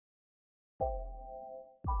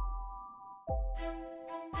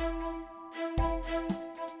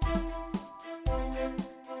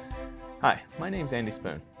Hi, my name's Andy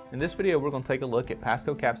Spoon. In this video we're going to take a look at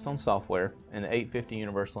PASCO Capstone software and the 850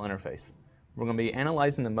 Universal Interface. We're going to be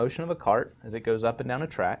analyzing the motion of a cart as it goes up and down a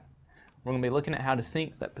track. We're going to be looking at how to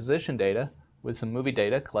sync that position data with some movie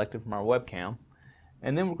data collected from our webcam.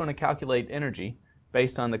 And then we're going to calculate energy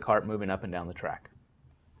based on the cart moving up and down the track.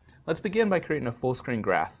 Let's begin by creating a full screen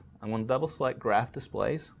graph. I'm going to double select Graph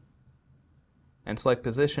Displays and select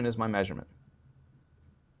Position as my measurement.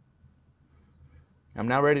 I'm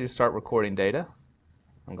now ready to start recording data.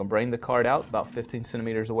 I'm going to bring the cart out about 15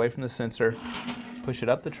 centimeters away from the sensor, push it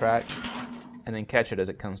up the track, and then catch it as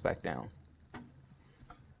it comes back down.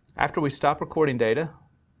 After we stop recording data,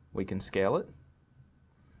 we can scale it.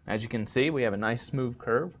 As you can see, we have a nice smooth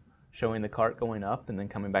curve showing the cart going up and then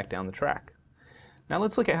coming back down the track. Now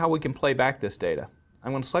let's look at how we can play back this data.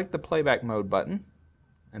 I'm going to select the Playback mode button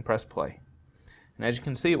and press play. And as you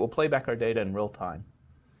can see, it will play back our data in real time.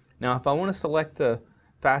 Now if I want to select the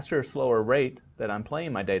faster or slower rate that I'm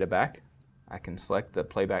playing my data back, I can select the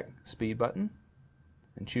Playback Speed button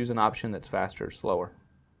and choose an option that's faster or slower.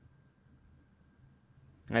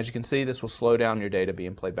 And as you can see, this will slow down your data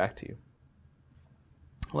being played back to you.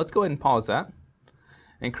 Let's go ahead and pause that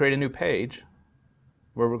and create a new page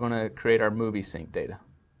where we're going to create our movie sync data.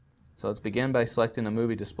 So let's begin by selecting a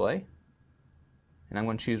movie display, and I'm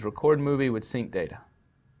going to choose Record Movie with Sync Data.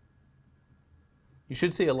 You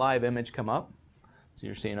should see a live image come up. So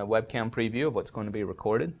you're seeing a webcam preview of what's going to be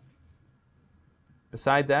recorded.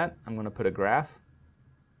 Beside that, I'm going to put a graph,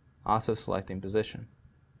 also selecting position.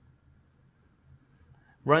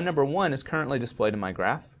 Run number 1 is currently displayed in my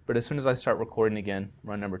graph, but as soon as I start recording again,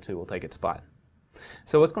 run number 2 will take its spot.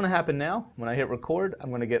 So what's going to happen now, when I hit record, I'm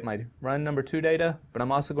going to get my run number 2 data, but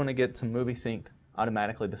I'm also going to get some movie synced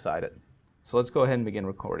automatically beside it. So let's go ahead and begin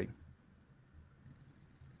recording.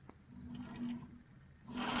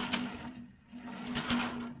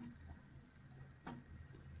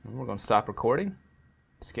 We're going to stop recording,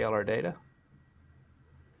 scale our data,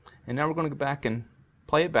 and now we're going to go back and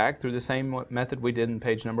play it back through the same method we did in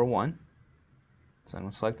page number 1. So I'm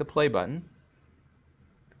going to select the play button,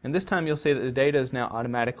 and this time you'll see that the data is now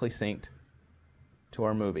automatically synced to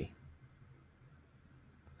our movie.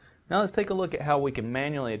 Now let's take a look at how we can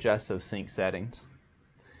manually adjust those sync settings.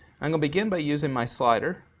 I'm going to begin by using my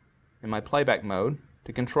slider in my playback mode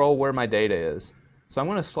to control where my data is. So I'm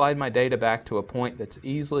going to slide my data back to a point that's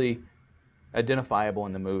easily identifiable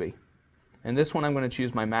in the movie. And this one I'm going to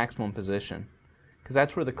choose my maximum position, because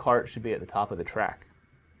that's where the cart should be at the top of the track.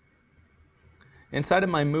 Inside of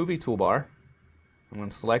my movie toolbar, I'm going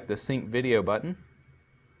to select the Sync Video button,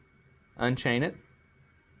 unchain it,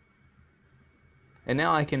 and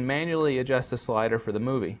now I can manually adjust the slider for the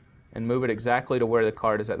movie and move it exactly to where the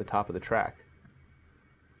cart is at the top of the track.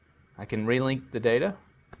 I can relink the data,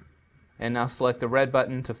 and now select the red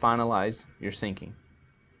button to finalize your syncing.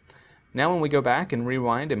 Now when we go back and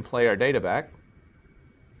rewind and play our data back,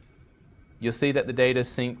 you'll see that the data is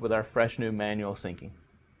synced with our fresh new manual syncing.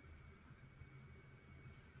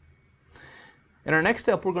 In our next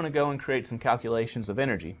step, we're going to go and create some calculations of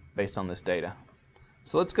energy based on this data.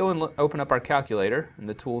 So let's go and open up our calculator in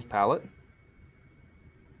the Tools palette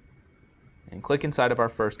and click inside of our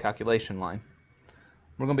first calculation line.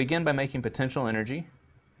 We're going to begin by making potential energy,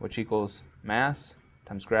 which equals mass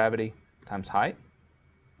times gravity times height.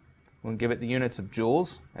 We're going to give it the units of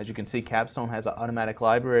joules. As you can see, Capstone has an automatic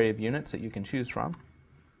library of units that you can choose from.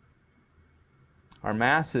 Our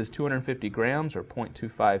mass is 250 grams or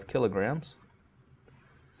 0.25 kilograms.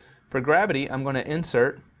 For gravity, I'm going to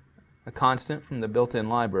insert a constant from the built-in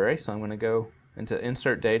library. So I'm going to go into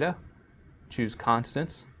Insert Data, choose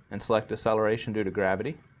Constants, and select Acceleration due to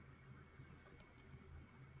gravity.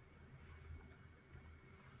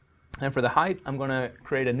 And for the height, I'm going to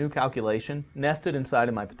create a new calculation nested inside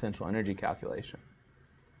of my potential energy calculation.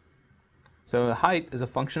 So the height is a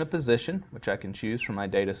function of position, which I can choose from my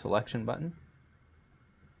data selection button.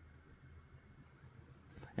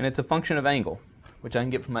 And it's a function of angle, which I can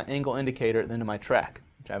get from my angle indicator at the end of my track,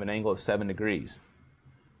 which I have an angle of 7 degrees.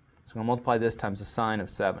 So I'm going to multiply this times the sine of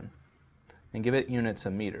 7 and give it units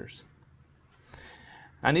of meters.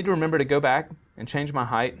 I need to remember to go back and change my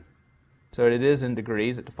height so it is in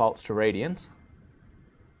degrees. It defaults to radians.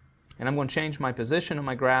 And I'm going to change my position of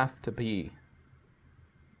my graph to PE.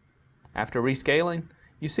 After rescaling,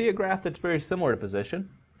 you see a graph that's very similar to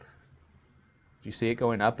position. You see it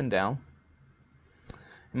going up and down.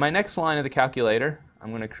 In my next line of the calculator,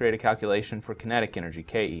 I'm going to create a calculation for kinetic energy,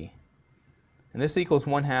 KE. And this equals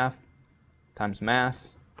 1/2 times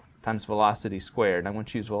mass times velocity squared. I'm going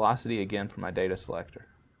to choose velocity again for my data selector.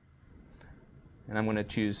 And I'm going to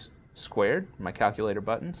choose squared for my calculator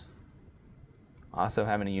buttons, also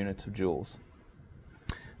having in units of joules.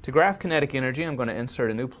 To graph kinetic energy, I'm going to insert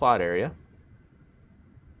a new plot area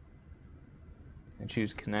and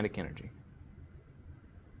choose kinetic energy.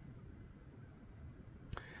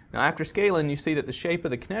 Now after scaling, you see that the shape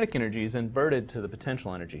of the kinetic energy is inverted to the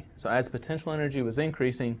potential energy. So as potential energy was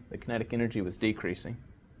increasing, the kinetic energy was decreasing.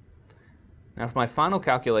 Now for my final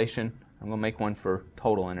calculation, I'm going to make one for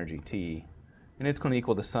total energy, TE. And it's going to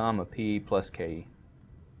equal the sum of PE plus KE.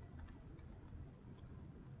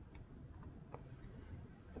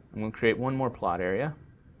 I'm going to create one more plot area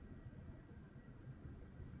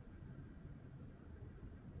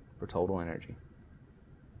for total energy.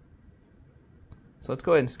 So let's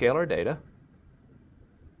go ahead and scale our data.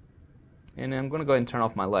 And I'm going to go ahead and turn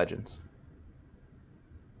off my legends.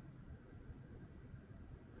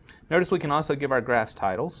 Notice we can also give our graphs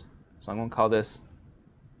titles. So I'm going to call this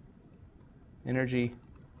energy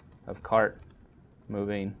of cart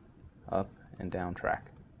moving up and down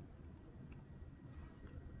track.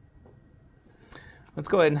 Let's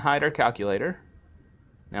go ahead and hide our calculator.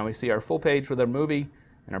 Now we see our full page with our movie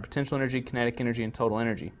and our potential energy, kinetic energy, and total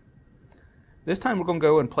energy. This time we're going to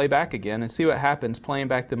go and play back again and see what happens playing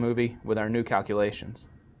back the movie with our new calculations.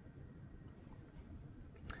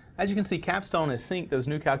 As you can see, Capstone has synced those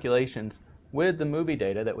new calculations with the movie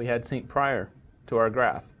data that we had synced prior to our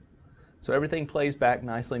graph. So everything plays back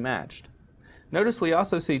nicely matched. Notice we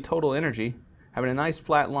also see total energy having a nice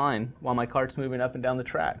flat line while my cart's moving up and down the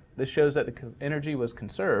track. This shows that the energy was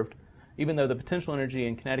conserved, even though the potential energy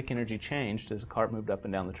and kinetic energy changed as the cart moved up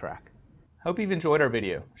and down the track. Hope you've enjoyed our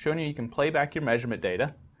video, showing you can play back your measurement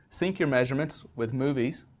data, sync your measurements with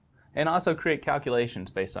movies, and also create calculations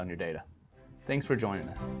based on your data. Thanks for joining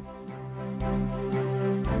us.